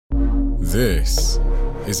This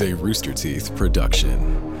is a Rooster Teeth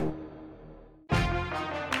production.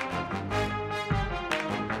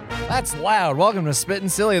 That's loud. Welcome to Spittin'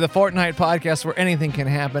 Silly, the Fortnite podcast where anything can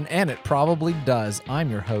happen, and it probably does.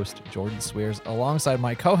 I'm your host, Jordan Swears, alongside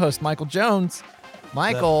my co-host, Michael Jones.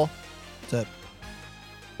 Michael. What's up?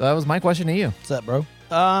 That was my question to you. What's up, bro?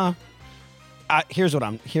 Here's what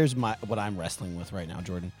I'm wrestling with right now,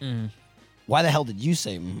 Jordan. Why the hell did you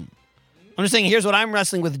say I'm just saying, here's what I'm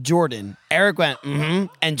wrestling with, Jordan. Eric went,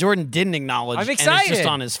 and Jordan didn't acknowledge. I'm excited. And it's just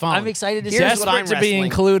on his phone. I'm excited to see Here's what I'm to be wrestling.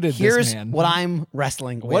 included. Here's this man. what I'm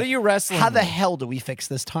wrestling with. What are you wrestling How the with? hell do we fix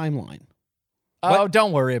this timeline? Oh,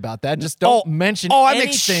 don't worry about that. Just don't mention I'm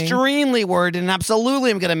anything. extremely worried, and absolutely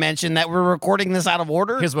I'm going to mention that we're recording this out of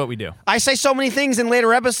order. Here's what we do. I say so many things in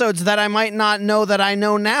later episodes that I might not know that I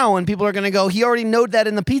know now, and people are going to go, he already knowed that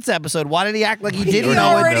in the pizza episode. Why did he act like he didn't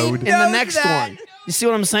know it in the next one? You see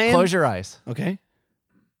what I'm saying? Close your eyes. Okay.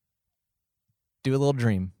 Do a little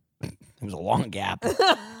dream. It was a long gap.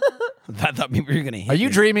 I thought maybe you were going to hit Are you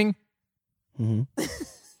me. dreaming? Mm-hmm.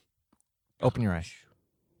 Open your eyes.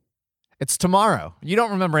 It's tomorrow. You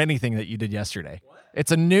don't remember anything that you did yesterday.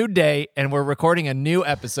 It's a new day, and we're recording a new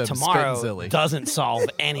episode of Spittin' Tomorrow Silly. doesn't solve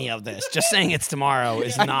any of this. Just saying it's tomorrow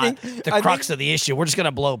is not the crux of the issue. We're just going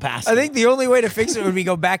to blow past it. I think the only way to fix it would be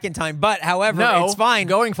go back in time. But, however, No, it's fine.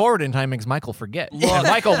 Going forward in time makes Michael forget. And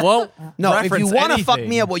Michael won't No, if reference you want to fuck anything.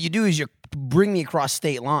 me up, what you do is you bring me across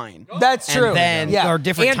state line. That's true. And then, or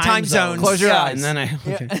different and time zones. Close your Yeah. eyes. And then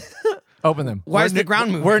okay. Open them. Why is We're the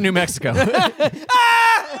ground moving? We're in New Mexico.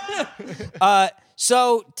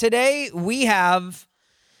 So today we have,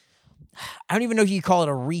 I don't even know if you call it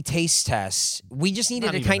a retaste test. We just needed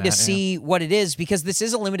Not to even kind that, of see what it is because this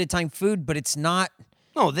is a limited time food, but it's not.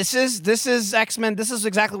 No, this is X-Men. This is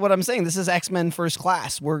exactly what I'm saying. This is X-Men First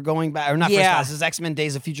Class. We're going back, or not First Yeah. Class. This is X-Men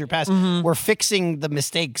Days of Future Past. We're fixing the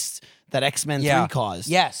mistakes that X-Men 3 caused.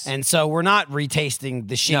 Yes. And so we're not retasting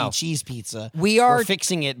the shitty No. cheese pizza. We're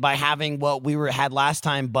fixing it by having what we had last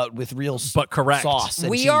time, but with real correct. sauce and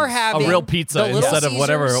We cheese. are having A real pizza the Little instead of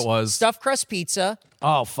whatever Caesars it was. Stuffed crust pizza,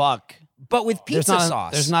 Oh, fuck. but with pizza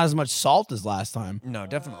sauce. There's not as much salt as last time. No,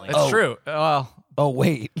 definitely. It's true. Well, Oh,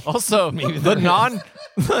 wait. also,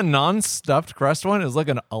 the non-stuffed crust one is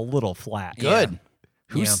looking a little flat. Good.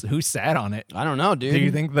 Who sat on it? I don't know, dude. Do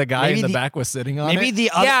you think the guy Maybe in the the- back was sitting on it? Maybe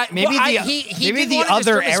the other, Yeah, maybe well, the he maybe did the wanna just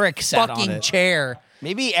other throw his Eric sat on fucking it. chair.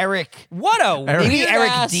 Maybe Eric. What a Maybe weird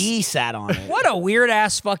Eric ass, D sat on it. What a weird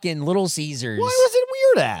ass fucking Little Caesars. Why was it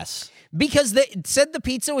weird ass? Because it said the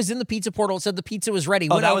pizza was in the pizza portal. It said the pizza was ready.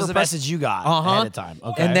 Oh, Went that over, was the pressed- message you got Uh-huh. ahead of time.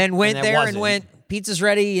 Okay. And then went it there wasn't. and went, pizza's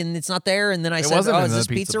ready, and it's not there. And then I said, wasn't oh, in is the this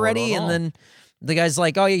pizza pizza ready? portal at all. And then the guy's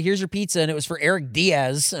like, oh, yeah, here's your pizza. And it was for Eric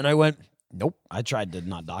Diaz. And I went, nope. I tried to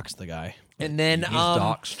not dox the guy. And then, He's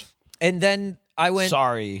doxed. and then I went,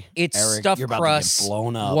 Sorry, it's Eric, stuffed you're about crust. to get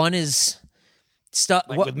blown up. One is stuffed.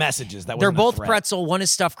 like with messages. That They're wasn't a both threat. pretzel. One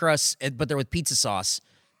is stuffed crust, but they're with pizza sauce.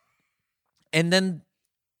 And then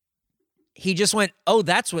he just went, oh,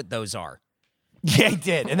 that's what those are. Yeah, he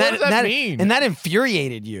did. And What does that mean? And that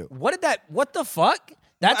infuriated you. What the fuck?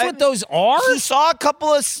 That's what those are? He saw a couple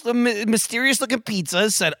of mysterious-looking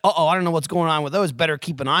pizzas, said, uh-oh, I don't know what's going on with those. Better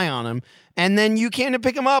keep an eye on them. And then you came to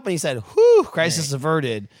pick them up, and he said, whew, crisis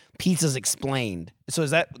averted. Pizza's explained. So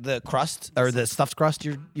is that the crust, or the stuffed crust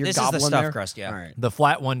you're This gobbling is the stuffed there? crust, yeah. All right. The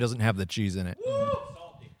flat one doesn't have the cheese in it.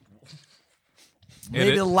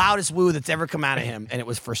 Maybe the loudest woo that's ever come out of him, and it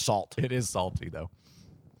was for salt. It is salty, though.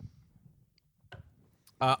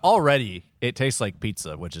 Already, it tastes like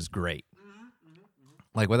pizza, which is great.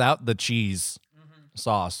 Like, without the cheese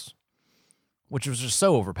sauce, which was just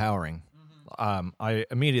so overpowering, I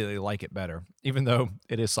immediately like it better, even though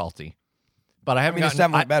it is salty. But I haven't It's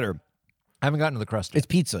gotten definitely better. I haven't gotten to the crust yet. It's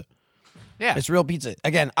pizza. Yeah. It's real pizza.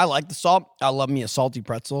 Again, I like the salt. I love me a salty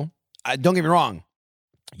pretzel. Don't get me wrong.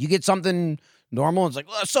 You get something normal, it's like,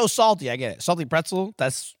 oh, it's so salty. I get it. Salty pretzel,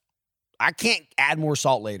 I can't add more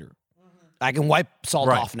salt later. I can wipe salt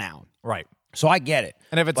Right. off now. Right. So I get it.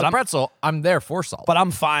 And if it's But a I'm- pretzel, I'm there for salt. But I'm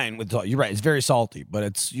fine with salt. You're right. It's very salty,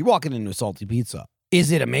 but you're walking into a salty pizza. Is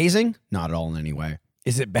it amazing? Not at all in any way.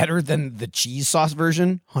 Is it better than the cheese sauce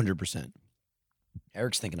version? 100%.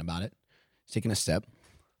 Eric's thinking about it. He's taking a step.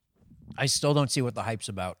 I still don't see what the hype's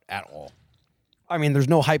about at all. I mean, there's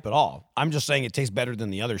no hype at all. I'm just saying it tastes better than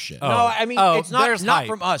the other shit. No, I mean, it's there's not hype.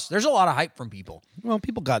 from us. There's a lot of hype from people. Well,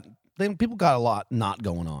 people got a lot not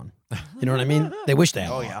going on. You know what I mean? They wish they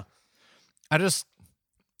had. Oh yeah.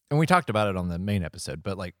 And we talked about it on the main episode,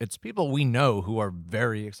 but like it's people we know who are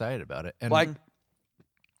very excited about it. And Like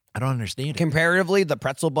I don't understand it. comparatively, the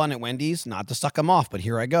pretzel bun at Wendy's, not to suck them off, but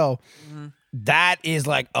here I go. That is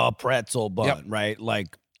like a pretzel bun, Yep. right?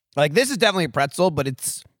 Like Like this is definitely a pretzel, but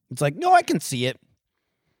it's like, no, I can see it.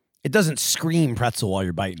 It doesn't scream pretzel while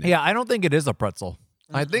you're biting it. Yeah, I don't think it is a pretzel.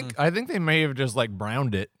 I think they may have just like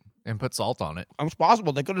browned it and put salt on it. It's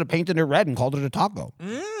possible. They could have painted it red and called it a taco.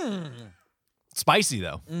 Spicy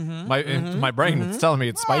though. My brain it's telling me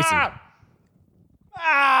it's spicy.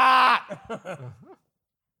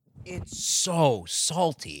 It's so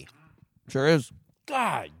salty. Sure is.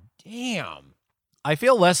 God damn. I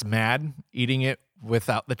feel less mad eating it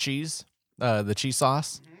without the cheese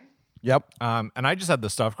sauce. Yep. And I just had the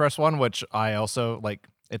stuffed crust one, which I also like.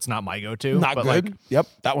 It's not my go-to. Not but good. Like, Yep.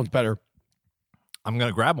 That one's better. I'm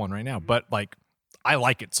gonna grab one right now, but like, I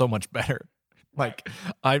like it so much better. Like,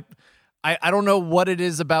 I don't know what it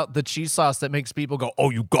is about the cheese sauce that makes people go,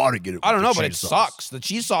 "Oh, you gotta get it." I don't with know, the but it cheese sauce." sucks. The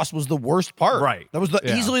cheese sauce was the worst part. Right. That was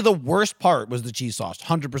easily the worst part was the cheese sauce.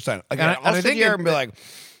 100%. Again, And I'll I sit think here and be like,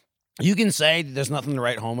 you can say there's nothing to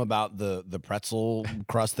write home about the pretzel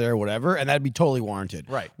crust there, whatever, and that'd be totally warranted.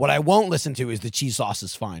 Right. What I won't listen to is the cheese sauce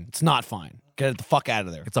is fine. It's not fine. Get it the fuck out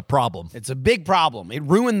of there. It's a problem. It's a big problem. It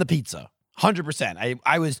ruined the pizza. 100%.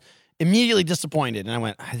 I was immediately disappointed, and I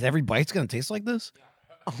went, "Is every bite's gonna taste like this?"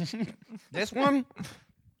 This one,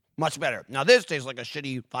 much better. Now this tastes like a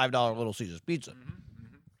shitty $5 Little Caesars pizza.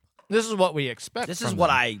 This is what we expect. This from is what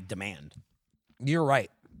them. I demand. You're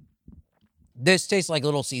right. This tastes like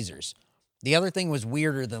Little Caesars. The other thing was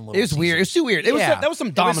weirder than Little It was Caesars. weird. It was too weird. It was Yeah. that was some It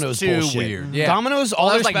was Domino's too bullshit. weird. Yeah. Domino's, all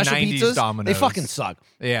Well, their that was special like 90s pizzas, they Domino's. fucking suck.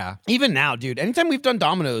 Yeah. Even now, dude. Anytime we've done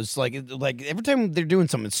Domino's, like every time they're doing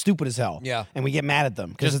something stupid as hell. Yeah. And we get mad at them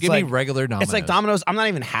because Just it's give like me regular Domino's. It's like Domino's. I'm not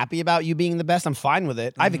even happy about you being the best. I'm fine with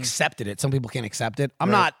it. I've accepted it. Some people can't accept it. I'm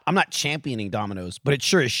not championing Domino's, but it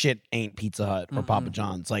sure as shit ain't Pizza Hut or Papa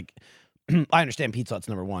John's. Like, I understand Pizza Hut's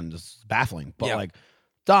number one. It's baffling, but like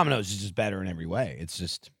Domino's is just better in every way. It's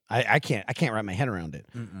just I can't wrap my head around it.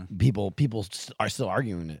 People are still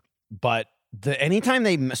arguing it, but anytime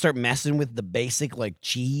they start messing with the basic like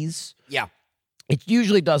cheese, Yeah. it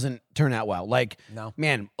usually doesn't turn out well. Like, No.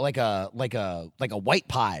 man, like a white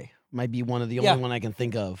pie might be one of the only one I can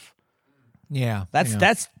think of. Yeah.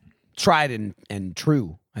 That's tried and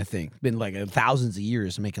true. I think been like thousands of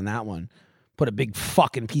years making that one. Put a big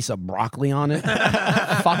fucking piece of broccoli on it.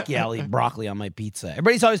 Fuck yeah, I'll eat broccoli on my pizza.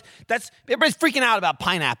 Everybody's freaking out about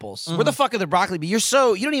pineapples. Where the fuck are the broccoli? But you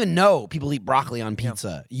don't even know people eat broccoli on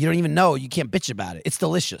pizza. You don't even know. You can't bitch about it. It's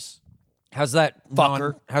delicious. How's that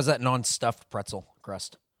Fucker. how's that non-stuffed pretzel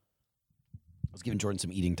crust? I was giving Jordan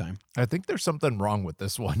some eating time. I think there's something wrong with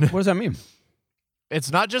this one. What does that mean?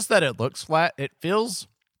 It's not just that it looks flat. It feels,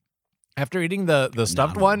 after eating the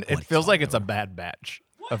stuffed one, it feels like it's a bad batch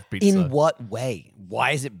of pizza. In what way?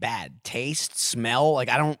 Why is it bad? Taste, smell? Like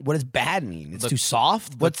what does bad mean? It's too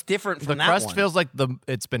soft? What's different The from that crust one? feels like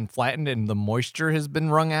it's been flattened and the moisture has been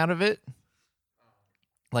wrung out of it.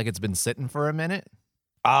 Like it's been sitting for a minute.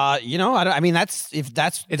 I mean, that's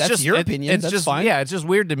It's your opinion. It's that's just fine. Yeah, it's just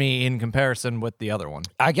weird to me in comparison with the other one.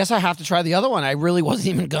 I guess I have to try the other one. I really wasn't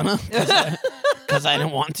even gonna because I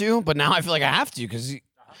didn't want to, but now I feel like I have to. Because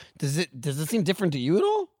does it seem different to you at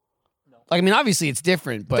all? Like, I mean, obviously it's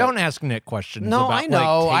different, but Don't ask Nick questions. no, about, I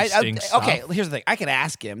know. Like, tasting stuff. Okay, here's the thing. I could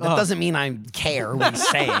ask him. That doesn't mean I care what he's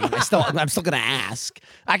saying. I'm still gonna ask.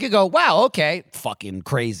 I could go, wow, okay, fucking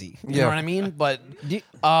crazy. You know what I mean? But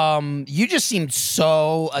you just seemed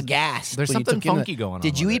so aghast. There's when you something took in funky going on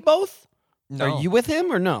Did you with eat it. both? No. Are you with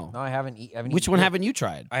him or no? No, I haven't eaten. Which one haven't you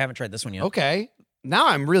tried? I haven't tried this one yet. Okay. Now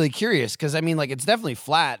I'm really curious because I mean, like, it's definitely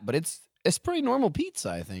flat, but it's pretty normal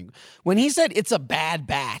pizza, I think. When he said it's a bad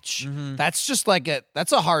batch, that's just like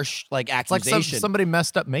that's a harsh like It's like accusation. somebody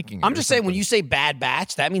messed up making it. I'm or just saying when something. you say bad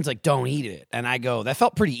batch, that means like don't eat it. And I go, that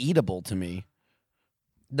felt pretty eatable to me.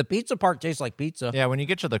 The pizza part tastes like pizza. Yeah, when you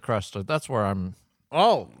get to the crust, that's where I'm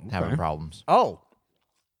having problems. Oh.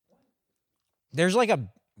 There's like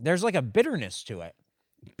a bitterness to it.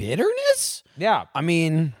 Bitterness? Yeah. I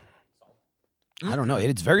mean, I don't know.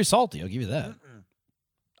 It's very salty. I'll give you that.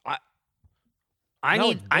 I No,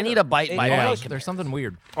 need it's I need bitter. a bite by Yeah, bite. there's something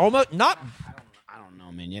weird. Almost not. I don't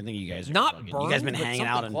know, man. I think you guys are Not fucking, you guys been burned, but hanging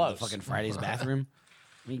out in something the close. fucking Friday's bathroom.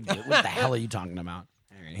 What the hell are you talking about?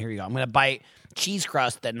 All right, here you go. I'm gonna bite cheese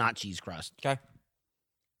crust, then not cheese crust. Okay.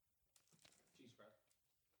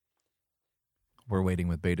 We're waiting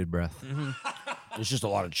with bated breath. It's just a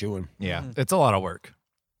lot of chewing. Yeah, it's a lot of work.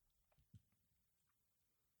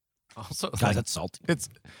 Also, Guys, like, that's salty.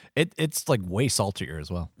 it's like way saltier as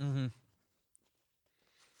well. Mm-hmm.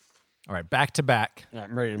 All right, back to back. Yeah,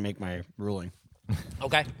 I'm ready to make my ruling.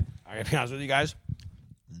 Okay. I gotta be honest with you guys.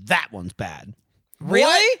 That one's bad.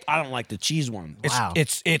 Really? I don't like the cheese one. Wow.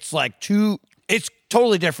 It's like it's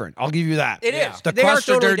totally different. I'll give you that. It is. The They are crusts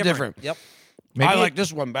are totally very different. Yep. I like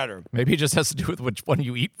this one better. Maybe it just has to do with which one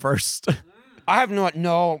you eat first. I have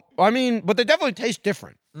no. I mean, but they definitely taste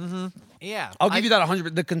different. Yeah. I'll give you that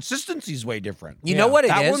 100. The consistency is way different. You know what it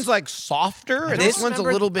that is? one's like softer, and this one's a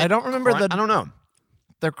little bit. I don't remember I don't know.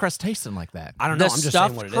 their crust tasting like that. I don't know. The I'm just saying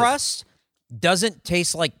stuffed what it is. crust doesn't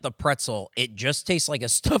taste like the pretzel. It just tastes like a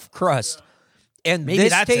stuffed crust. And Maybe this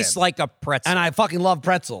that's tastes it. like a pretzel. And I fucking love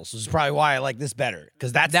pretzels. This is probably why I like this better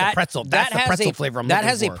because that's the pretzel. That's the pretzel flavor I'm that looking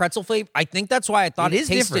has for. a pretzel flavor. I think that's why I thought It it is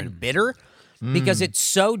tasted different. bitter because it's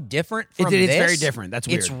so different from It's this. very different. That's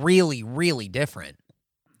It's weird. really, really different.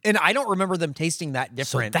 And I don't remember them tasting that So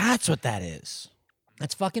different. that's what that is.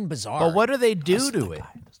 That's fucking bizarre. But what do they do to it?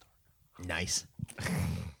 Nice.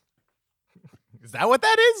 Is that what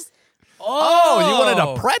that is? Oh, you wanted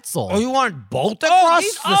a pretzel. Oh, you want both the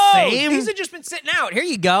crusts the same? These have just been sitting out. Here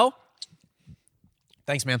you go.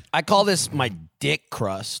 Thanks, man. I call this my dick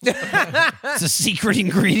crust. It's a secret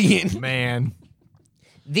ingredient. Man.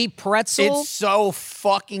 The pretzel. It's so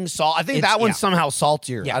fucking salt. I think It's- that one's yeah. somehow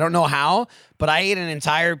saltier. Yeah. I don't know how, but I ate an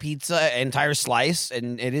entire pizza, entire slice,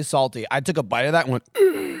 and it is salty. I took a bite of that one.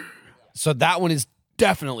 So that one is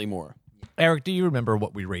definitely more. Eric, do you remember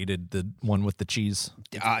what we rated the one with the cheese?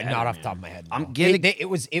 Not off the top of my head. No. I'm giving- it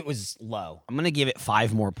was low. I'm going to give it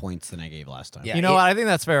 5 more points than I gave last time. Yeah. You know what? I think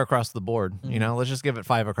that's fair across the board. You know, let's just give it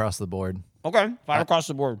 5 across the board. Okay. 5 across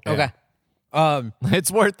the board. Okay.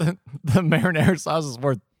 It's worth the marinara sauce is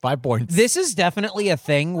worth 5 points. This is definitely a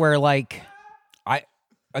thing where, like,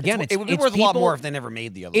 It would be worth a lot more if they never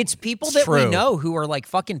made the other It's one. people It's that we true. know who are like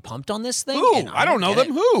fucking pumped on this thing. Who? and I don't know get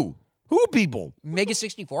them. it. Who? Who people? Mega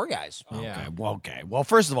 64 guys. Yeah. Okay. Well,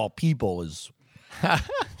 first of all, people is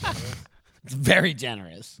it's very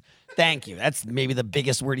generous. Thank you. That's maybe the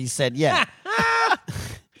biggest word he said yet.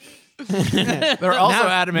 They're also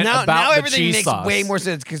adamant about now the everything cheese makes sauce. way more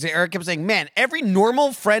sense because Eric kept saying, "Man, every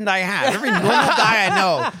normal friend I have, every normal guy I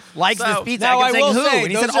know likes this pizza." now I kept I saying, will "Who?" say, and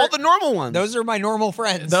he those said, "All are- the normal ones." Those are my normal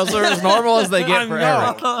friends. Those are as normal as they get for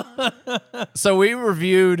Eric. So we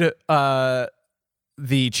reviewed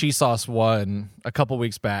the cheese sauce one a couple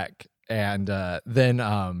weeks back, and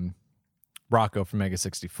then Rocco from Mega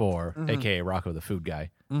 64, aka Rocco the food guy.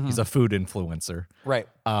 He's a food influencer. right.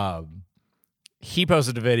 He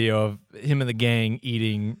posted a video of him and the gang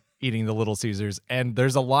eating the Little Caesars, and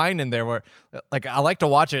there's a line in there where, like, I like to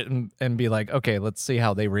watch it and be like, okay, let's see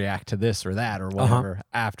how they react to this or that or whatever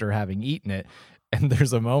after having eaten it. And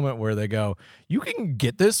there's a moment where they go, "You can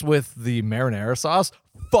get this with the marinara sauce.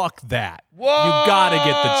 Fuck that. Whoa! You gotta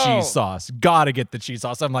get the cheese sauce. Gotta get the cheese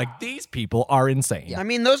sauce." I'm like, these people are insane. I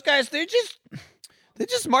mean, those guys, they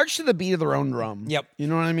just march to the beat of their own drum. Yep. You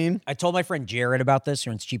know what I mean? I told my friend Jared about this, who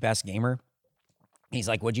runs Cheap Ass Gamer. He's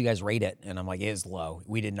like, "What'd you guys rate it?" And I'm like, "It is low.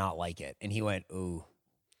 We did not like it." And he went, "Ooh,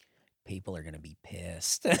 people are gonna be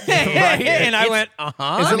pissed." And I went,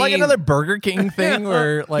 "Uh-huh." Is it like another Burger King thing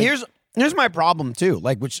where, like, Here's my problem too,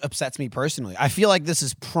 like, which upsets me personally. I feel like this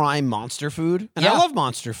is prime monster food, and I Yeah. love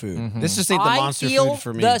monster food. This just ain't the monster I feel food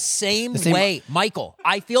for me. the same way, Michael.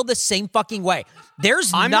 I feel the same fucking way.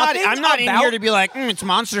 There's I'm not nothing in about- here to be like, it's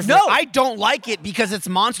monster food. No. I don't like it because it's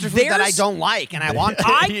monster food that I There's- don't like, and I want to.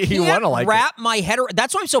 I You can't wanna like wrap my head around.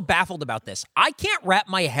 That's why I'm so baffled about this. I can't wrap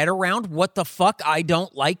my head around what the fuck I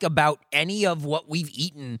don't like about any of what we've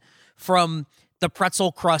eaten, from the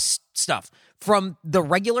pretzel crust stuff, from the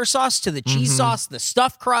regular sauce to the cheese sauce, the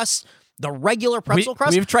stuffed crust, the regular pretzel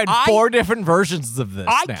crust. we've tried 4 different versions of this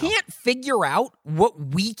I now. can't figure out what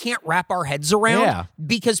we can't wrap our heads around Yeah.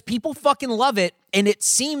 because people fucking love it, and it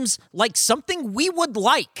seems like something we would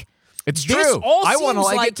like. It's This true. all I want to seems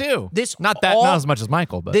like it like too. this not all- as much as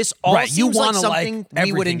Michael, but This all Right, you seems like wanna like something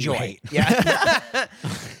we would everything you enjoy. hate. Yeah.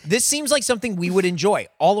 This seems like something we would enjoy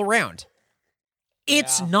all around.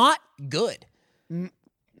 It's not good.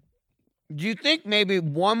 Do you think maybe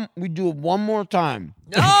we do it one more time?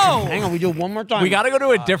 No. Hang on, we do it one more time. we got to go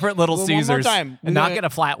to a different Little One more Caesars time. and not get a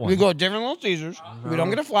flat one. We go different Little Caesars. We don't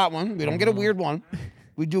get a flat one. We don't get a weird one.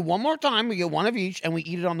 We do one more time. We get one of each, and we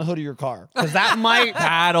eat it on the hood of your car because that might.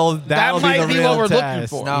 That'll might be the be real what we're looking test.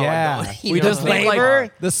 for. No, I yeah, don't. we You just don't think flavor?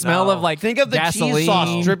 like the smell of like Think of the gasoline, cheese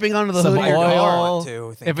sauce dripping onto the some hood of your oil.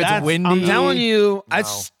 car. If it's That's- windy, I'm telling you, And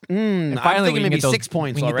I'm finally, thinking we can maybe get those, 6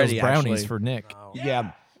 points we can get already. those brownies actually. for Nick.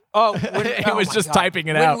 Yeah. Oh, It was just typing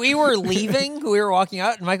it when out. we were leaving, we were walking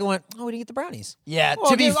out, and Michael went, "Oh, we didn't get the brownies." Yeah,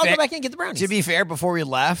 Well, to be I'll fair, go back in and get the brownies. To be fair, before we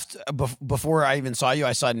left, before I even saw you,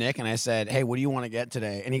 I saw Nick and I said, "Hey, what do you want to get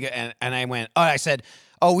today?" And I went, "Oh, I said,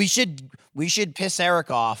 oh, we should piss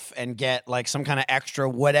Eric off and get like some kind of extra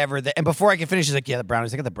whatever." And before I could finish, he's like, "Yeah, the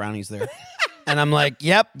brownies. I got the brownies there." And I'm like,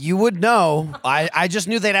 "Yep, you would know. I just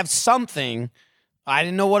knew they'd have something. I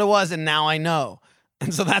didn't know what it was, and now I know."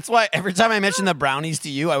 And so that's why every time I mention the brownies to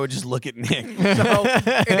you, I would just look at Nick. So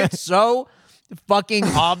it's so fucking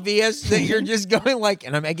obvious that you're just going like,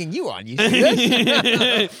 and I'm egging you on. You see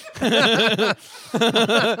this?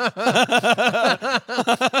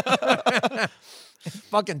 It's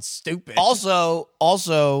fucking stupid. Also,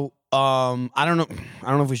 I don't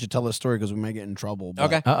know if we should tell this story because we might get in trouble. But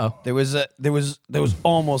Okay. Uh-oh. There was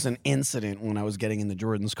almost an incident when I was getting into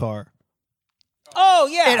Jordan's car. Oh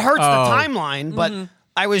yeah. It hurts the Oh. timeline, but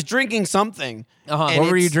I was drinking something. Uh-huh. and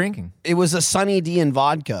What were you it's- drinking? It was a Sunny D and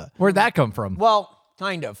vodka. Where'd that come from? Well,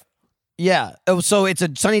 kind of. Yeah. Oh, so it's a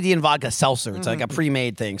Sunny D and vodka seltzer. It's like a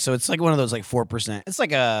pre-made thing. So it's like one of those like 4%. It's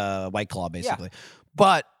like a White Claw basically.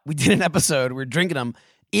 But we did an episode. We were drinking them.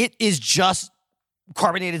 It is just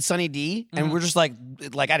carbonated Sunny D, and we're just like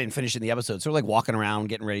I didn't finish in the episode, so we're like walking around,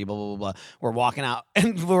 getting ready, blah blah blah blah. We're walking out,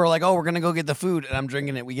 and we're like, "Oh, we're gonna go get the food," and I'm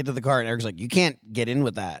drinking it. We get to the car, and Eric's like, "You can't get in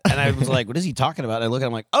with that," and I was like, "What is he talking about?" And I look at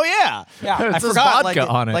him like, "Oh yeah, It I says forgot vodka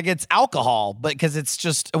on it. like it's alcohol, but because it's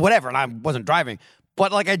just whatever." And I wasn't driving,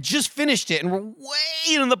 but like I just finished it, and we're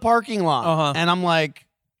way in the parking lot, and I'm like,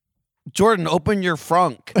 "Jordan, open your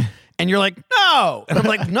frunk." And you're like, no. And I'm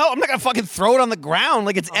like, no, I'm not going to fucking throw it on the ground.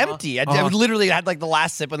 Like, it's empty. I literally had like the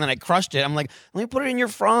last sip and then I crushed it. I'm like, let me put it in your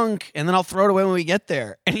frunk and then I'll throw it away when we get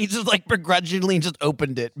there. And he just like begrudgingly just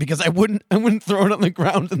opened it because I wouldn't throw it on the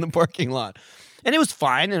ground in the parking lot. And it was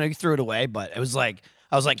fine. And I threw it away. But it was like,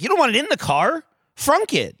 I was like, you don't want it in the car?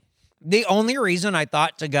 Frunk it. The only reason I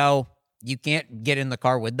thought to go, you can't get in the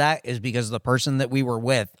car with that is because the person that we were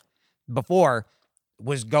with before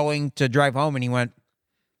was going to drive home and he went,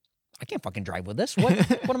 I can't fucking drive with this. What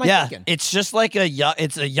am I thinking? It's just like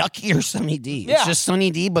it's a yuckier Sunny D. Yeah. It's just Sunny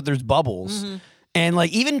D, but there's bubbles. And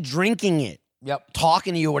like even drinking it,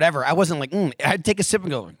 talking to you or whatever, I wasn't like, I'd take a sip and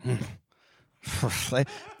go, and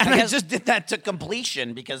I just did that to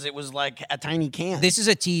completion because it was like a tiny can. This is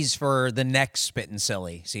a tease for the next Spittin'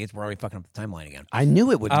 Silly. See, we're already fucking up the timeline again. I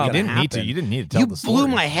knew it would. You gonna didn't need to. happen. You didn't need to tell You the blew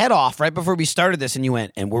story. my head off right before we started this, and you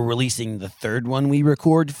went, and we're releasing the third one we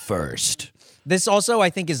record first. This also,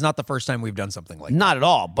 I think, is not the first time we've done something like that. Not at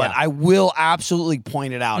all, but I will absolutely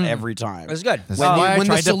point it out every time. It was good. That's why I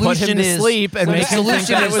tried to put him to sleep and when make the him think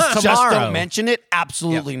solution that it is was just tomorrow. don't mention it.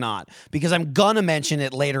 Absolutely not, because I'm gonna mention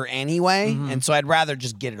it later anyway, and so I'd rather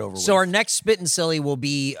just get it over with. So our next Spittin' Silly will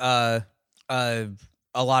be a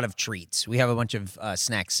lot of treats. We have a bunch of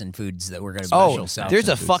snacks and foods that we're going to special sell. there's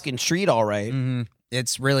a fucking treat, all right.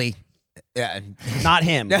 It's really, yeah. Not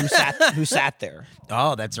him who sat there.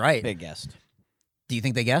 Oh, that's right. Big guest. Do you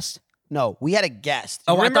think they guessed? No, we had a guest.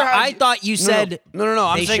 Oh, Remember how I thought you said no.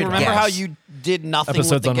 I'm they saying, should remember guess. how you did nothing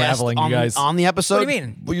Episode's with the guest unraveling, you guys. on the episode? What do you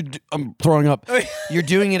mean? Well, I'm throwing up. You're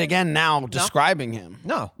doing it again now, describing him.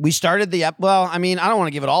 No. We started the well, I mean, I don't want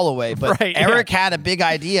to give it all away, but Right, Eric had a big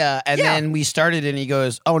idea, and then we started, and he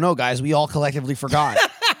goes, "Oh no, guys, we all collectively forgot."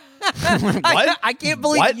 What? I can't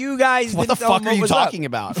believe What? you guys. What the didn't tell fuck him are what you was up. talking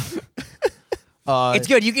about? It's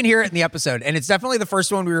good. You can hear it in the episode, and it's definitely the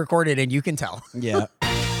first one we recorded, and you can tell. Yeah.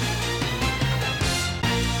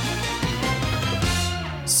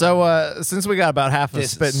 So since we got about half of This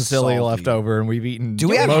is Spittin' Silly salty. left over and we've eaten Do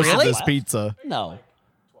we have most really? of this pizza, No.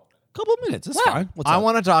 Couple of minutes. It's fine. What's I up?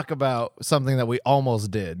 want to talk about something that we almost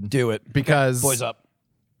did. do it. Because Boys up.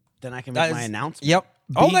 Then I can make my announcement. Yep.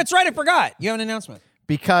 Oh, that's right. I forgot. You have an announcement.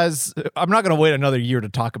 Because I'm not going to wait another year to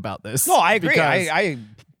talk about this. No, I agree. Because, I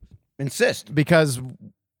insist. because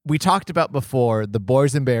we talked about before the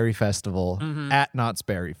Boysenberry Festival at Knott's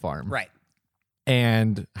Berry Farm. Right.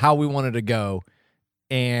 And how we wanted to go.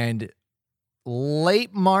 And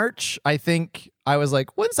late March, I think I was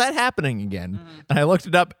like, when's that happening again? And I looked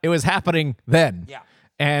it up. It was happening then. Yeah.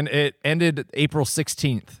 And it ended April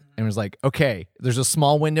 16th. And was like, okay, there's a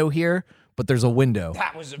small window here, but there's a window.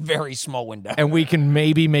 That was a very small window. And we can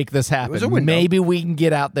maybe make this was a happen. window. Maybe we can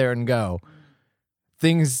get out there and go.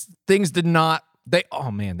 Things did not. They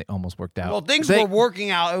almost worked out. Well, things They- were working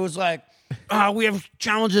out. It was like, we have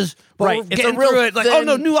challenges, but Right. we're It's a getting real through it. Like, thin- oh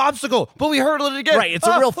no, new obstacle, but we hurdled it again. Right, it's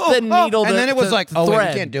a real thin needle And to- then it was to like, oh, wait, we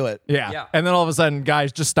thread. can't do it. Yeah. And then all of a sudden,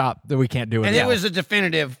 guys, just stop. That we can't do it. And now. it was a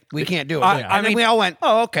definitive, we can't do it. I And then mean- we all went,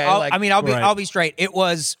 oh, okay. I'll Right. I'll be straight. It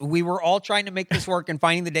was, we were all trying to make this work and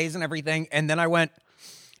finding the days and everything. And then I went,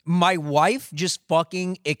 my wife just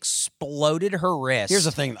fucking exploded her wrist. Here's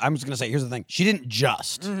the thing. I'm just going to say, here's the thing. She didn't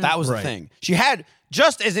just. That was Right. the thing. She had,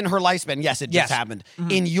 just as in her lifespan, yes, it just Yes. happened.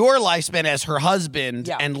 In your lifespan as her husband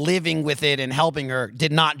Yeah. and living with it and helping her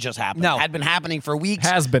did not just happen. No. Had been happening for weeks.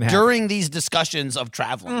 Has been happening. during these discussions of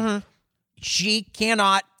traveling. She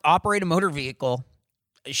cannot operate a motor vehicle.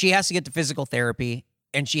 She has to get to physical therapy.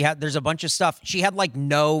 And there's a bunch of stuff. She had like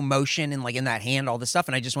no motion and like in that hand, all this stuff.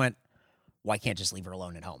 And I just went, why can't just leave her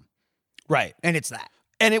alone at home? Right. And it's that.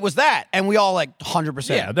 And it was that. And we all like 100%.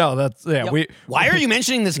 Yeah, no, that's Yep. Why are you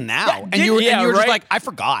mentioning this now? Yeah, and you were just right. like, I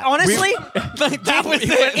forgot. Honestly, Like, that was it.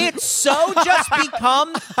 it's so just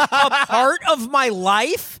become a part of my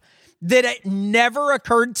life that it never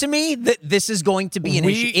occurred to me that this is going to be an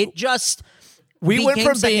issue. It just we went became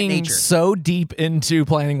from second being nature. so deep into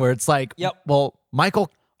planning where it's like, Yep. well,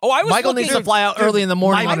 Michael I was Michael looking- needs to fly out early in the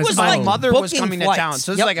morning My, on his was phone. my mother was Booking coming to flights. town.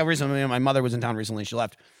 So this Yep. is like a recently. My mother was in town recently. She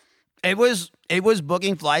left. It was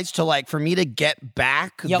booking flights to like for me to get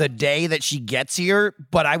back Yep. the day that she gets here,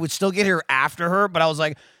 but I would still get here after her. But I was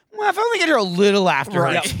like, well, if I only get here a little after her,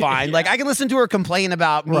 Right. it's fine. Like I can listen to her complain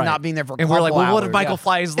about me Right. not being there for a And couple we're like, well, what if hours. Michael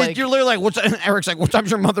flies, like- You're literally like, Eric's like, what time's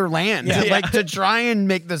your mother land? Like to try and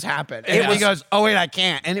make this happen. And he goes, oh wait, I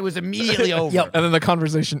can't. And it was immediately over. Yep. And then the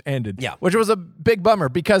conversation ended. Yeah. Which was a big bummer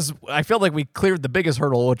because I feel like we cleared the biggest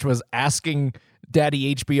hurdle, which was asking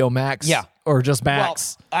Daddy HBO Max Yeah. or just Well,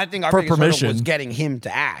 Max I think our for biggest hurdle permission. was getting him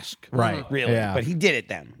to ask. Right. Really. Yeah. But he did it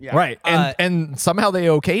then. Yeah. Right. And somehow they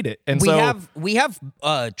okayed it. And we have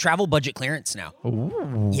travel budget clearance now.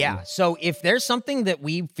 Yeah. So if there's something that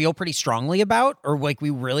we feel pretty strongly about or like we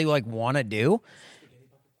really like want to do,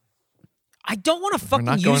 I don't want to fucking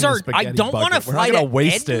not going use to the our. I spaghetti don't want to bucket. We're not fly gonna to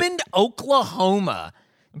waste it. Edmond, Oklahoma.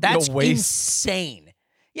 That's waste. insane.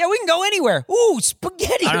 Yeah, we can go anywhere. Ooh,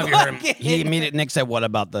 spaghetti I don't know if you heard him. bucket. He immediately Nick said, "What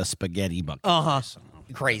about the spaghetti bucket?"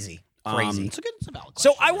 Crazy. It's a valid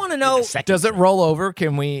So question. I want to know. does it roll over?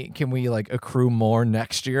 Can we like accrue more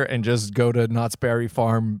next year and just go to Knott's Berry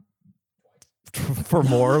Farm for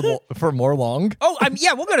more long? Oh,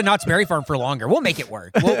 yeah, we'll go to Knott's Berry Farm for longer. We'll make it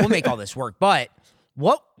work. We'll make all this work. But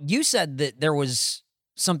what you said that there was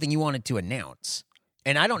something you wanted to announce,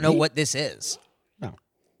 and I don't know what this is. No.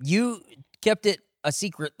 You kept it a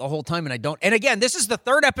secret the whole time, and I don't. And again, this is the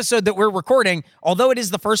third episode that we're recording, although it is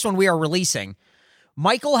the first one we are releasing.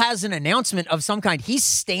 Michael has an announcement of some kind. He's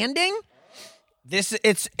standing. It's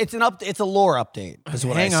a lore update. Is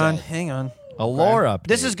what I said. hang on. A lore update.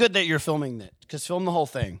 This is good that you're filming it because film the whole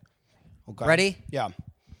thing. Okay. Ready? Yeah.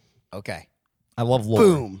 Okay. I love lore.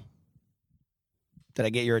 Boom. Did I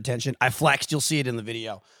get your attention? I flexed. You'll see it in the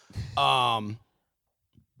video.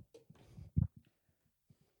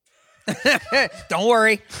 Don't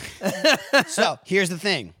worry. So here's the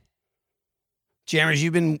thing, Jammers.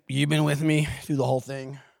 You've been with me through the whole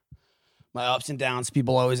thing. My ups and downs.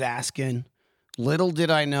 People always asking. Little did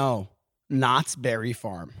I know, Knott's Berry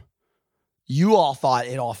Farm. You all thought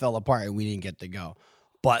it all fell apart and we didn't get to go,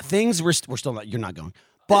 but things we're still not. You're not going,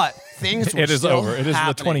 but things. Were It is still over. It is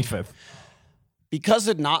happening. the 25th. Because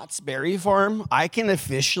of Knott's Berry Farm, I can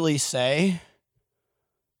officially say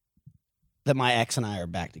that my ex and I are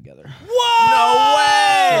back together.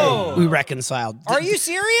 Whoa! We reconciled. Are you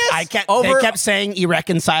serious? They kept saying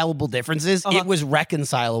irreconcilable differences. It was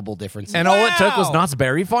reconcilable differences. And all it took was Wow. Knott's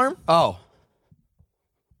Berry Farm? oh,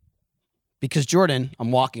 because Jordan,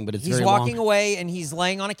 I'm walking, but it's He's very walking long. away and he's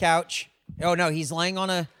laying on a couch. Oh no, he's laying on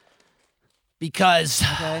a. Because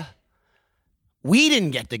Okay. we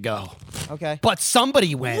didn't get to go, Okay. but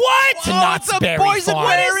somebody went. What? To Knott's Berry Farm.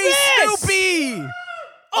 Snoopy!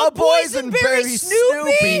 A boysenberry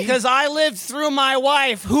Snoopy? Because I lived through my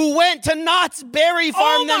wife, who went to Knott's Berry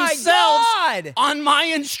Farm Oh my themselves God. on my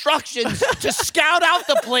instructions to scout out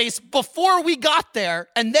the place before we got there,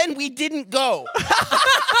 and then we didn't go.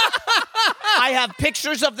 I have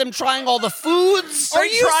pictures of them trying all the foods. Are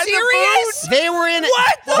you serious? They were in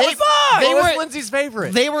What the fuck? They What was were Lindsay's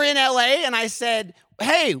favorite? they were in LA, and I said,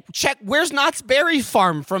 hey, check, where's Knott's Berry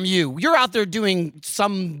Farm from you? You're out there doing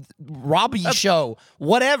some Robbie show,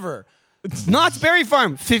 whatever. Knott's Berry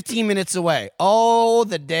Farm, 15 minutes away. Oh,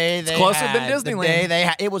 the day they closer had, than Disneyland. The day they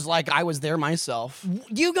had, it was like I was there myself.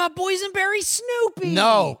 You got boysenberry Snoopy.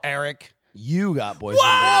 No, Eric, you got boys.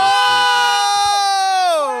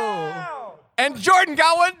 Whoa! And Jordan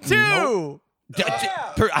got one too.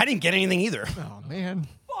 I didn't get anything either. Oh man.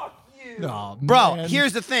 Oh, Bro, man.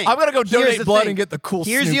 here's the thing. I'm gonna go Here's donate the blood thing. and get the cool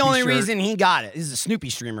Here's Snoopy the only shirt. reason he got it. This is a Snoopy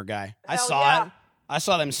streamer guy. I saw it. I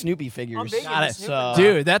saw them Snoopy figures. big Got into it. Snoopy. So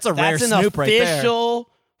Dude, that's a rare that's an Snoop right there. official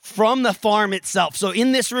from the farm itself. So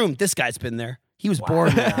in this room, this guy's been there. He was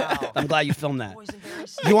born there. I'm glad you filmed that.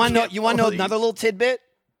 You want to know another little tidbit?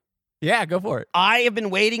 Yeah, go for it. I have been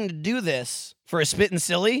waiting to do this for a Spittin'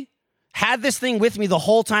 Silly. Had this thing with me the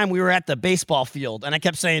whole time we were at the baseball field, and I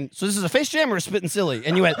kept saying, "So this is a face jam or a Spittin' Silly?"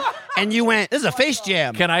 And you went, "This is a face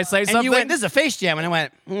jam." Can I say And something? you went, "This is a face jam," and I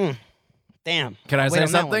went, "Damn." Can I Wait say on that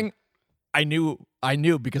something? one. I knew I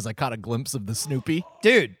knew because I caught a glimpse of the Snoopy.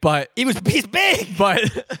 Dude, But he's big.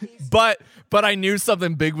 but I knew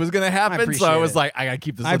something big was gonna happen, so I was it. like, I gotta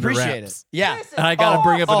keep this I under appreciate wraps. it. Yeah. And I gotta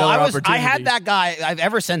bring up another opportunity. I had that guy.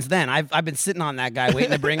 Ever since then, I've been sitting on that guy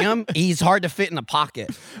waiting to bring him. He's hard to fit in a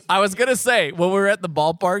pocket. I was gonna say when we were at the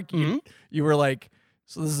ballpark, you were like,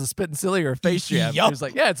 "So this is a Spittin' Silly or a face jam?" Yup. He was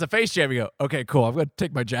like, "Yeah, it's a face jam." You go, "Okay, cool. I'm gonna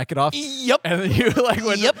take my jacket off." Yep. And then you like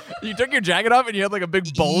when Yep. you took your jacket off and you had like a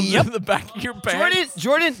big bulge Yep. in the back of your pants.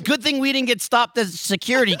 Jordan, good thing we didn't get stopped as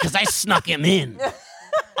security because I snuck him in.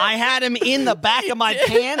 I had him in the back of my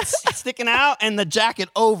pants, sticking out, and the jacket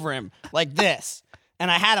over him like this. And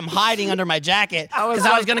I had him hiding under my jacket because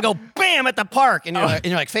I was gonna go bam at the park. And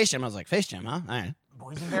you're like, face jam. I was like, face jam, huh? All right.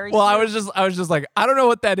 Boysenberry. Well, I was just like, I don't know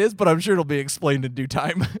what that is, but I'm sure it'll be explained in due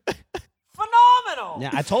time. Phenomenal. Yeah,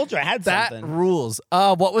 I told you I had That something. rules.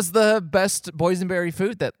 What was the best boysenberry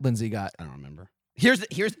food that Lindsay got? I don't remember. Here's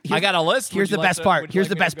I got a list. Here's Would you the like best to- part. would you Here's like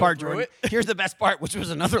the me to best go part, through Jordan. it? Here's the best part, which was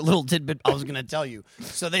another little tidbit I was gonna tell you.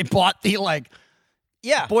 So they bought the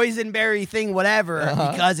Yeah. boysenberry thing, whatever,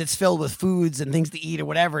 because it's filled with foods and things to eat or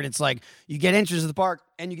whatever. And it's like you get entrance to the park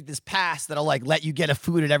and you get this pass that'll like let you get a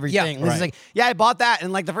food at everything. Yeah, Lindsay's like, yeah, I bought that.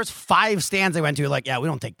 And like the first 5 stands I went to, like, yeah, we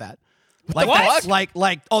don't take that. Like the that's fuck?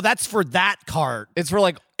 like, oh, that's for that cart. It's for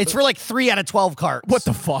like It's for like 3 out of 12 carts. what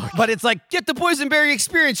the fuck? But it's like, get the boysenberry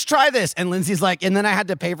experience, try this. And Lindsay's like, and then I had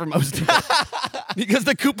to pay for most of it. Because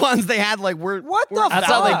the coupons they had like were That's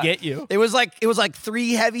how they get you. It was like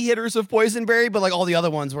 3 heavy hitters of boysenberry, but like all the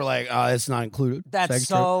other ones were like, it's not included. That's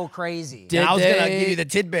Extra. so crazy. And I was Did gonna they- give you the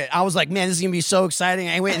tidbit. I was like, man, this is gonna be so exciting.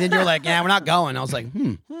 Anyway, and then you're like, yeah, we're not going. I was like,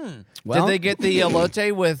 Well, Did they get the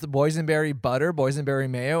elote with boysenberry butter, boysenberry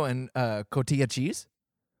mayo, and cotija cheese?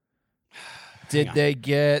 Did they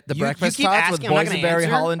get the You breakfast keep tots with asking, I'm not gonna boysenberry answer.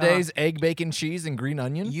 hollandaise, egg, bacon, cheese, and green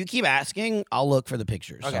onion? You keep asking. I'll look for the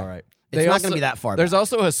pictures. All right. It's not gonna be that far There's back.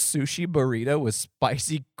 also a sushi burrito with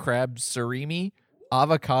spicy crab surimi,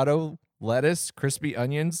 avocado, lettuce, crispy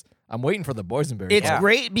onions. I'm waiting for the boysenberry. It's part.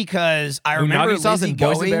 great because I remember Unagi sauce Lindsay and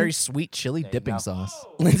going. boysenberry sweet chili dipping sauce.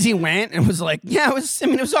 Lindsay went and was like, yeah, it was. I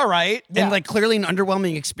mean, it was all right, Yeah. and like clearly an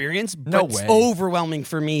underwhelming experience, but No it's way. overwhelming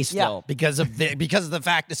for me still Yeah. because of the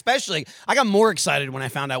fact. Especially, I got more excited when I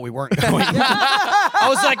found out we weren't going. I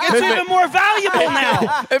was like, it's even more valuable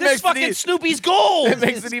now. It This makes it fucking e- Snoopy's gold. It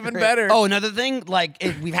makes it even better. Oh, another thing, like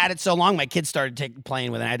we've had it so long, my kids started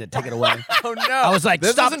playing with it. I had to take it away. Oh, no. I was like,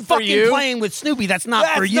 this stop isn't for fucking you. playing with Snoopy. That's not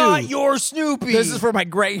for you. not your Snoopy. This is for my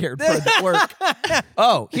gray-haired friends at work.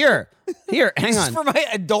 Oh, here, hang This on. is for my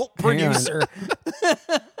adult Hang on. producer.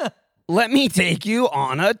 Let me take you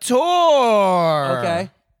on a tour. Okay.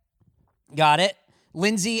 Got it.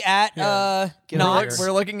 Lindsay at Knott's.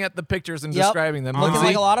 We're looking at the pictures and Yep. describing them. Looking Lindsay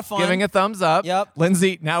like a lot of fun. Giving a thumbs up. Yep.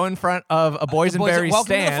 Lindsay now in front of a boysenberry Welcome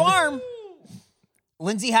stand. to the farm.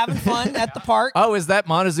 Lindsay having fun at the park. Oh, is that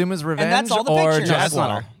Montezuma's Revenge that's all the or pictures. No, that's not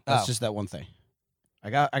all. Jaguar? That's Oh. just that one thing. I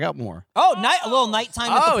got more. Oh, a little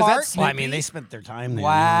nighttime at Oh, the is that park. Snoopy? Well, I mean, they spent their time there.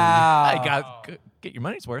 Wow. I got get your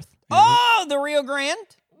money's worth. Oh, the Rio Grande.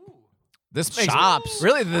 This makes Shops.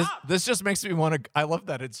 Really, this just makes me want to. I love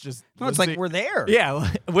that it's just. No, it's like Lindsay- we're there.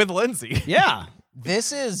 Yeah, with Lindsay. Yeah.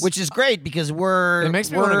 This is Which is great because It makes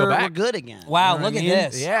me wanna go back. We're good again. Wow, You know look what at I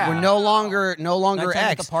mean? this. Yeah. We're no longer Nighttime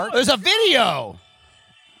at X. the park? There's a video.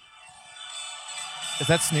 Is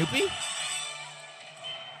that Snoopy?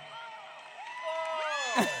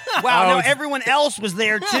 Wow, Oh, no, it's- everyone else was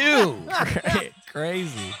there too.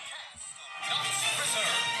 Crazy.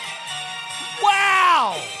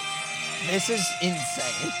 Wow. This is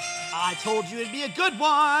insane. I told you it'd be a good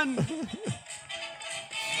one.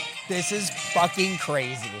 This is fucking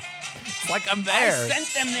crazy. It's like I'm I there.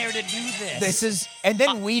 sent them there to do this. This is, and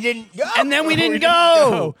then we didn't go. and then we didn't didn't go.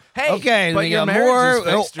 go. Hey, okay, but we your got marriage is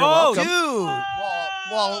more. fixed. You're Oh, welcome. dude.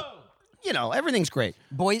 Well, you know, everything's great.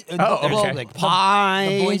 Boys, okay. Like pie,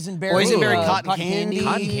 the boysenberry, boysenberry uh, cotton cotton candy. candy.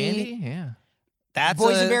 Cotton candy? Yeah. That's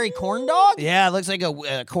boysenberry corn dog. Yeah, it looks like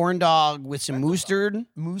a corn dog with some mustard.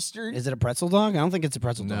 Mustard. Is it a pretzel dog? I don't think it's a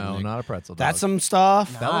pretzel dog. No, Nick. not a pretzel. That's dog. some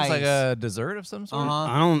stuff. That looks like Nice. a dessert of some sort. Uh-huh.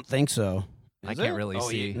 I don't think so. I Is can't it? really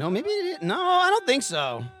see. No, maybe it, no. I don't think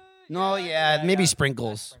so. No, yeah, maybe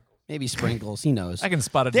sprinkles. Maybe sprinkles. He knows. I can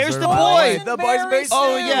spot a There's dessert. the on boy. way. The boy's Boysenberry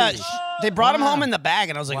Oh Dude. yeah, they brought him home in the bag,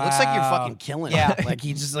 and I was like, "Looks like you're Wow. fucking killing Yeah. it." Like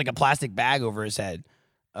he's just like a plastic bag over his head.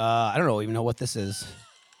 I don't even know what this is.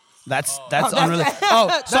 That's unrelated.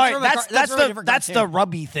 Oh, sorry. from a car- That's from a the different that's the cartoon.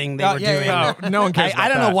 rubby thing they Oh, were yeah, doing. yeah, No, no one cares. I about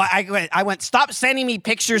don't know that. why. I went. Stop sending me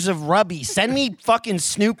pictures of Rubby. Send me fucking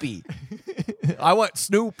Snoopy, I want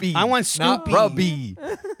Snoopy. I want not Snoopy. Rubby.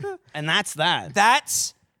 and that's that.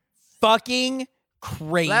 That's fucking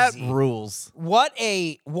crazy. That rules. What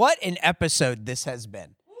an episode this has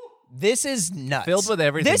been. This is nuts. Filled with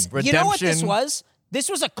everything. This, you know what this Redemption. was? This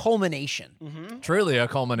was a culmination. Truly a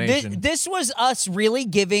culmination. This was us really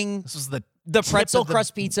giving This was the the tip pretzel of the-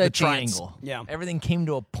 crust pizza the a chance. triangle. Yeah. Everything came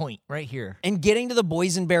to a point right here. And getting to the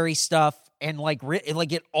boysenberry stuff and like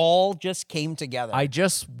it all just came together. I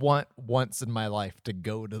just want once in my life to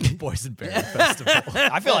go to the Boysenberry Festival.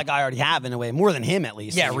 I feel like I already have in a way, more than him at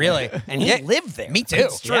least. Yeah, really. And he Yeah, lived there. me too.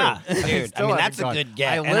 It's True. Yeah, dude. I Still mean, haven't that's a gone. good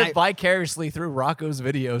get. I And live vicariously through Rocco's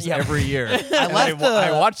videos Yeah. every year. And left the-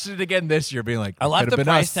 I watched it again this year, being like, I left could've the been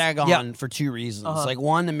price us. tag on Yeah. for two reasons. Like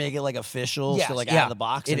one, to make it like official, Yes, so like yeah. out of the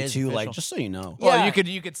box, It and is two, like official. just so you know. Well, Yeah.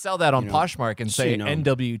 you could sell that on Poshmark and so say you know.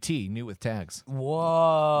 NWT, new with tags. Whoa.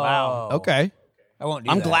 Wow. Okay. I won't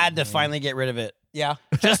do I'm that. glad to finally get rid of it. Yeah.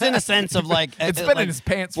 Just in a sense of like It's been like- in his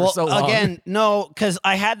pants for well, so long. Again, no, because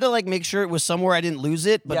I had to like make sure it was somewhere I didn't lose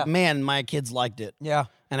it. But Yeah. man, my kids liked it. Yeah.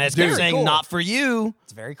 And I just Dude. kept saying, Cool. "Not for you,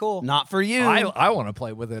 It's very cool. not for you." I want to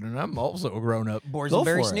play with it, and I'm also a grown up. Go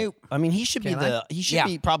Boysenberry for Snoop. it. I mean, he should be Can the he should Yeah.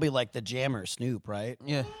 be probably like the jammer Snoop, right?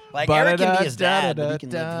 Yeah. Like Eric can be his dad, but he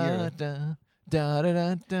can live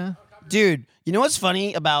here. Dude, you know what's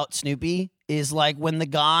funny about Snoopy is like when the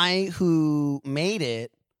guy who made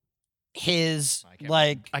it, his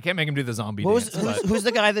like I can't make him do the zombie what was dance. who's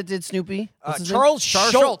the guy that did Snoopy? What's his name? Charles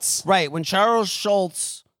Schultz. Right, when Charles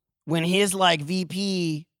Schultz, when his like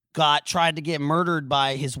VP tried to get murdered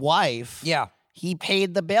by his wife, Yeah. he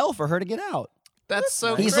paid the bail for her to get out. That's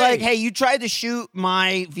so He's great. like, hey, you tried to shoot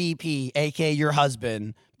my VP, aka your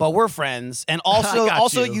husband, but we're friends. And also,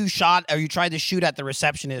 got you. you shot or you tried to shoot at the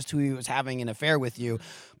receptionist who he was having an affair with you.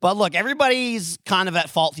 But look, everybody's kind of at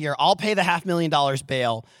fault here. I'll pay the $500,000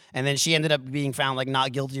 bail. And then she ended up being found like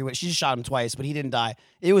not guilty. She just shot him twice, but he didn't die.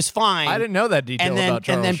 It was fine. I didn't know that detail And then, about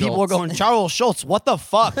Charles and then people were Schultz. going, Charles Schultz, what the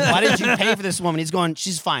fuck? Why did you pay for this woman? He's going,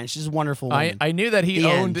 she's fine. She's a wonderful woman. I knew that he The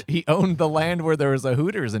owned end. he owned the land where there was a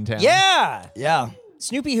Hooters in town. Yeah. yeah.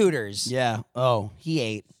 Snoopy Hooters. Yeah. Oh, he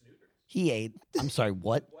ate. He ate. I'm sorry,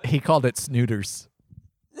 what? He called it Snooters.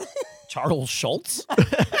 Charles Schultz?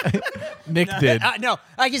 Nick did. No,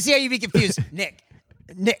 I can see how you'd be confused. Nick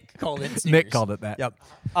called it. Nick called it that.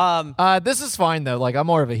 Yep. This is fine though. Like I'm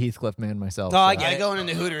more of a Heathcliff man myself. Oh, I so- get I it. go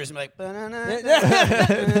into Hooters and be like, "Ba-na-na."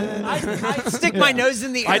 I stick my nose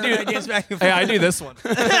in the air. I do. and dance back and Hey, I do this one.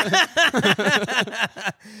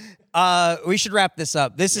 We should wrap this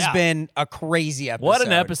up. This has Yeah. been a crazy episode. What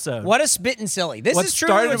an episode. What a Spittin' Silly. This What is true.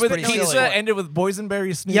 started It's with pretty pizza, silly. ended with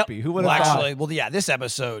boysenberry Snoopy. Who would Well, have thought? actually, well, yeah, this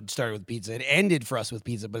episode started with pizza. It ended for us with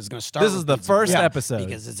pizza, but it's going to start This with is the pizza. first Yeah, episode.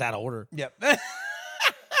 because it's out of order. Yep.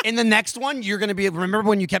 In the next one, you're going to be, remember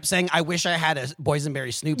when you kept saying, I wish I had a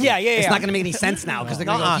boysenberry Snoopy? Yeah, yeah, It's yeah. not going to make any sense now because they're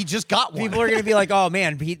going to go, he just got one. People are going to be like, oh,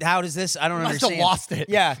 man, how does this? I don't Must have understand. lost it.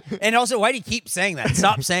 Yeah. And also, why do you keep saying that?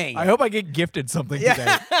 Stop saying I it. hope I get gifted something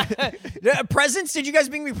today. Presents? Did you guys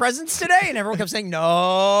bring me presents today? And everyone kept saying,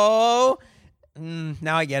 no.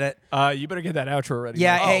 Now I get it. You better get that outro ready.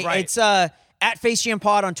 Yeah, Mike. hey, right. it's at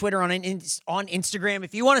FaceJamPod on Twitter, on Instagram.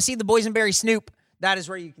 If you want to see the Boysenberry Snoop, that is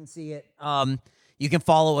where you can see it. You can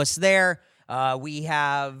follow us there. We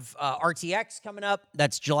have RTX coming up.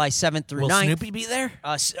 That's July 7th through Will 9th. Snoopy be there?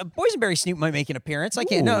 Boysenberry Snoop might make an appearance. I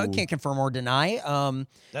can't confirm or deny.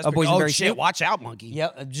 That's Boysenberry oh, shit, Snoop. watch out, monkey.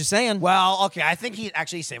 Yep, I'm just saying. Well, okay, I think he's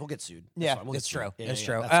actually safe. We'll get sued. That's Yeah, fine, we'll that's get sued. true. Yeah, That's yeah,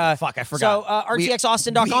 true. that's good. Fuck, I forgot. So,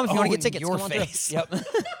 RTXAustin.com if you want to get own tickets. Your Come on through. face. Yep.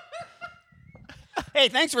 Hey,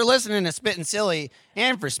 thanks for listening to Spittin' Silly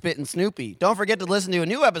and for Spittin' Snoopy. Don't forget to listen to a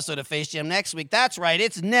new episode of Face Jam next week. That's right,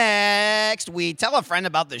 it's next week. Tell a friend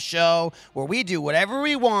about the show where we do whatever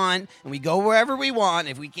we want and we go wherever we want.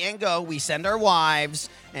 If we can't go, we send our wives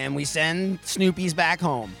and we send Snoopies back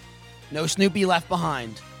home. No Snoopy left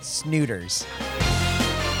behind. Snooters.